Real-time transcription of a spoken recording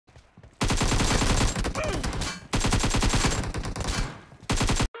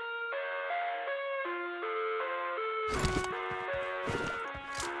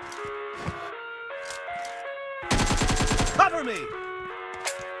Cover me!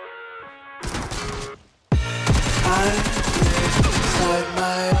 I live inside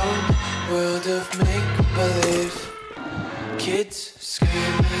my own world of make-believe. Kids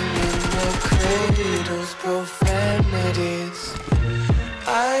screaming in their cradles, profanities.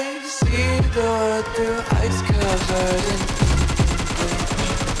 I see the world through ice covered in bleach.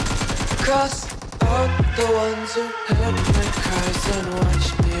 Cross out the ones who heard my cries and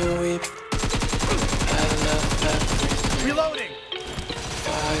watched me weep. I love everything. Reloading!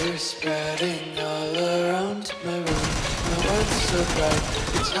 Fire spreading all around my room. My world's so bright,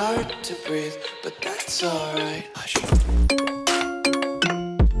 it's hard to breathe, but that's alright. Hush.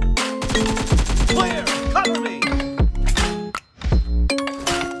 Clear! Cover me!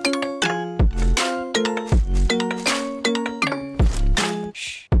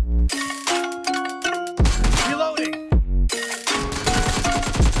 Shh. Reloading!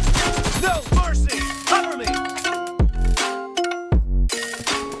 No mercy! Cover me!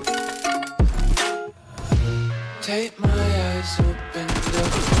 Take my eyes open to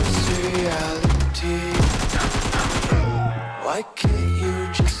this reality. Why can't you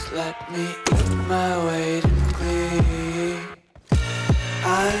just let me eat my weight in glee?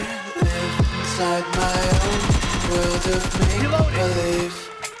 I live inside my own world of make-believe.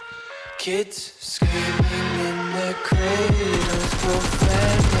 Kids screaming in their cradles,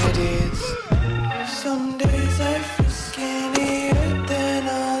 profanities. Some days I feel skinnier than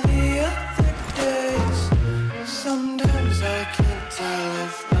all the other days. Sometimes I can't tell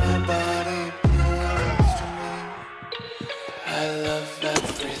if my body belongs to me. I love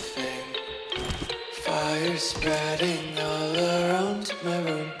everything. Fire spreading all around my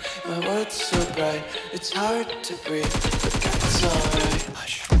room. My world's so bright, it's hard to breathe, but that's alright.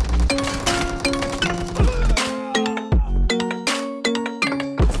 Hush.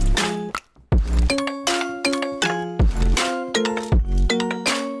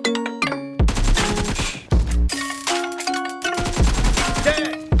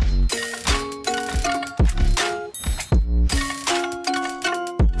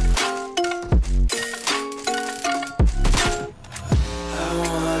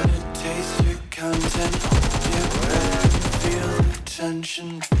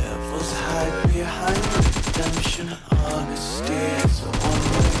 Devils hide behind redemption. Honesty is one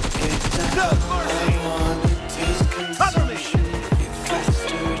way to get down. I wanna taste consumption. Be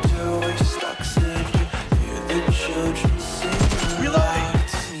faster to waste oxygen. Hear the children sing aloud.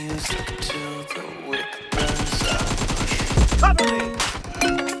 It's music till the wick burns out. Cover me!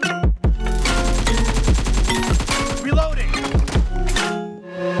 Reloading!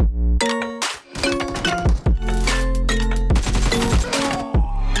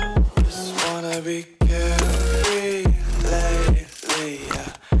 Be carefree lately,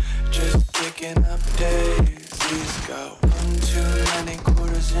 yeah. Just picking up daisies. Got one too many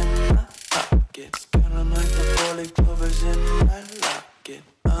quarters in my pockets. Count 'em like the 4-leaf clovers in my locket.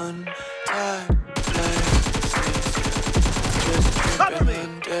 Untied places, just tripping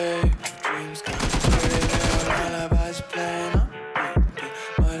on day. Dreams come straight out, alibis playing on repeat.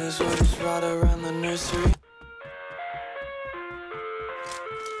 Might as well just ride around the nursery.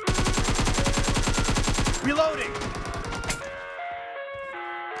 Reloading!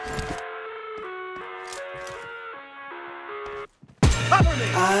 Cover me!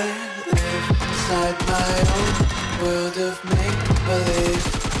 I live inside my own world of make-believe.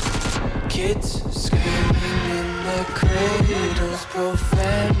 Kids screaming in their cradles,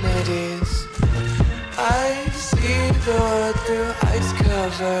 profanities. I see the world through ice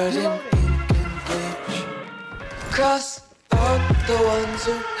covered in ink and bleach. Cross out the ones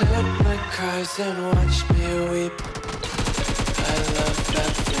who heard my cries and watched me weep. I love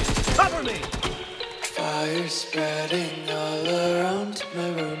everything. Cover me! Fire spreading all around my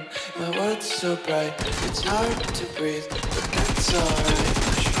room. My world's so bright, it's hard to breathe, but that's alright.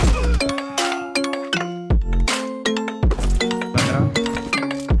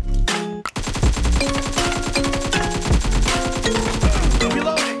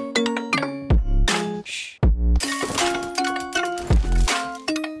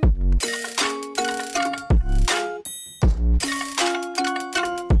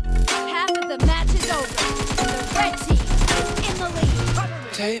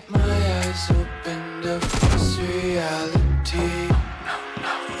 Take my eyes open to false reality.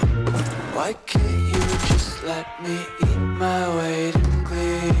 Why can't you just let me eat my weight in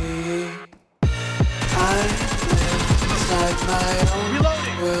glee? I live inside my own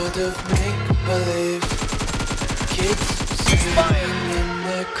world of make-believe. Kids screaming in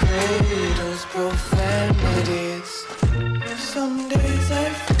their cradles, profanities. Some days I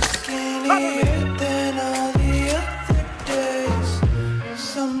feel skinnier than all the other days.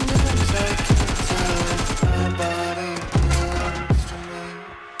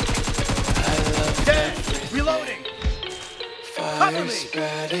 Fire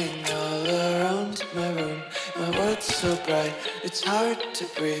spreading all around my room. My world's so bright, it's hard to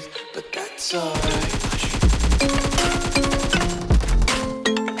breathe, but that's alright.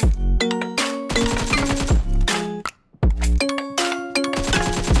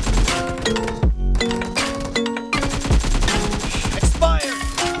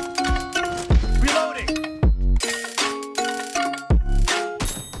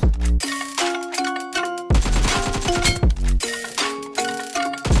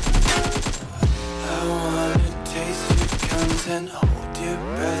 And hold your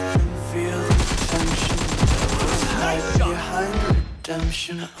breath and feel the tension. Devil's hide behind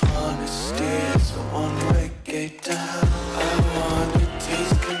redemption. Honesty is a one-way gate to hell. I wanna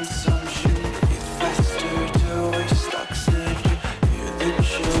taste consumption. Breathe faster to waste oxygen. Hear the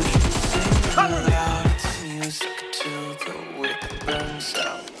children sing aloud. It's music till the wick burns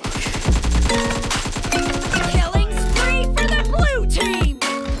out. Killing spree for the blue team!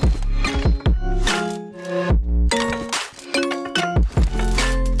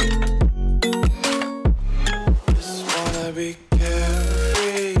 Be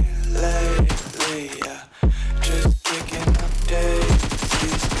carefree lately, yeah. Just kicking up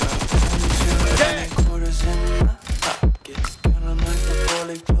daisies. Got 1, 2, 3 quarters in my pockets. Counting like the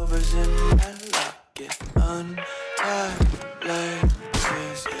 4-leaf clovers in my locket. Untied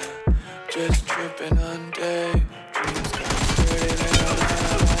laces, yeah. Just tripping on daydreams. Got dirty little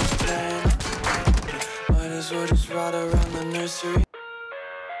allies playing. Might as well just ride around the nursery.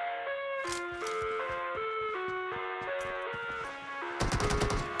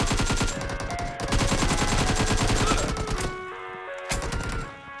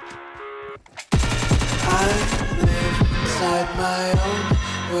 I live inside my own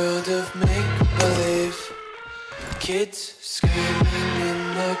world of make-believe. Kids screaming in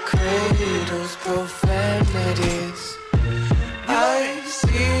the cradles, profanities. I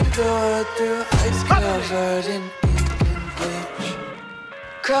see the world through ice covered in ink and bleach.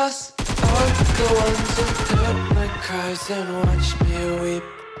 Cross out the ones who heard my cries and watched me weep.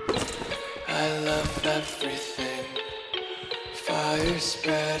 I love everything. Fire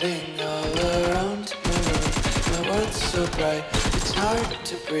spreading all around my room. My world's so bright, it's hard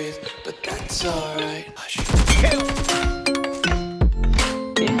to breathe, but that's alright. Hush.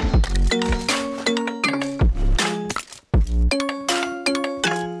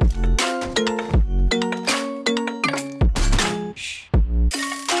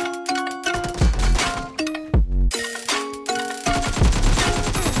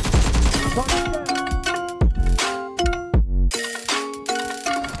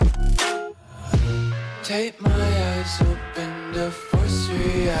 Take my eyes open to force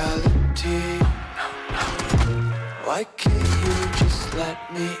reality. Why can't you just let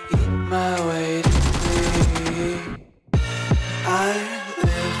me eat my weight in glee? I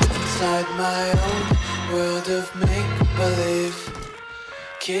live inside my own world of make-believe.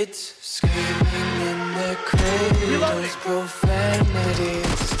 Kids screaming in their cradles,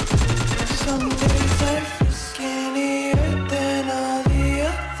 profanities. Some days I feel skinnier than all the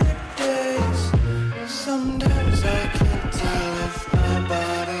other days. Sometimes I can't tell if my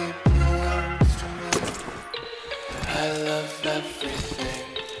body belongs to me. I love everything.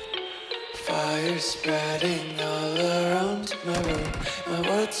 Fire spreading all around my room. My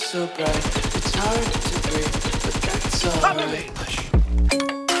world's so bright, it's hard to breathe, but that's alright.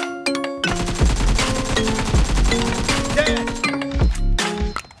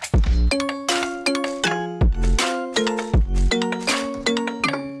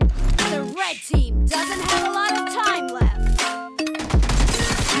 The red team doesn't have a lot of time left.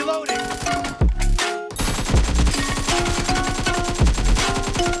 Reloading.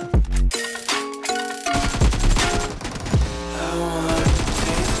 I wanna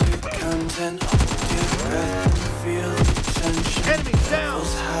taste your content, hold your breath and feel the tension. Enemies down.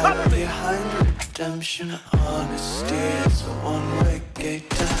 Devil's hide Cover me. behind redemption. Honesty is a one-way gate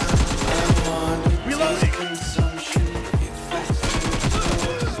to hell. I wanna Reloading. taste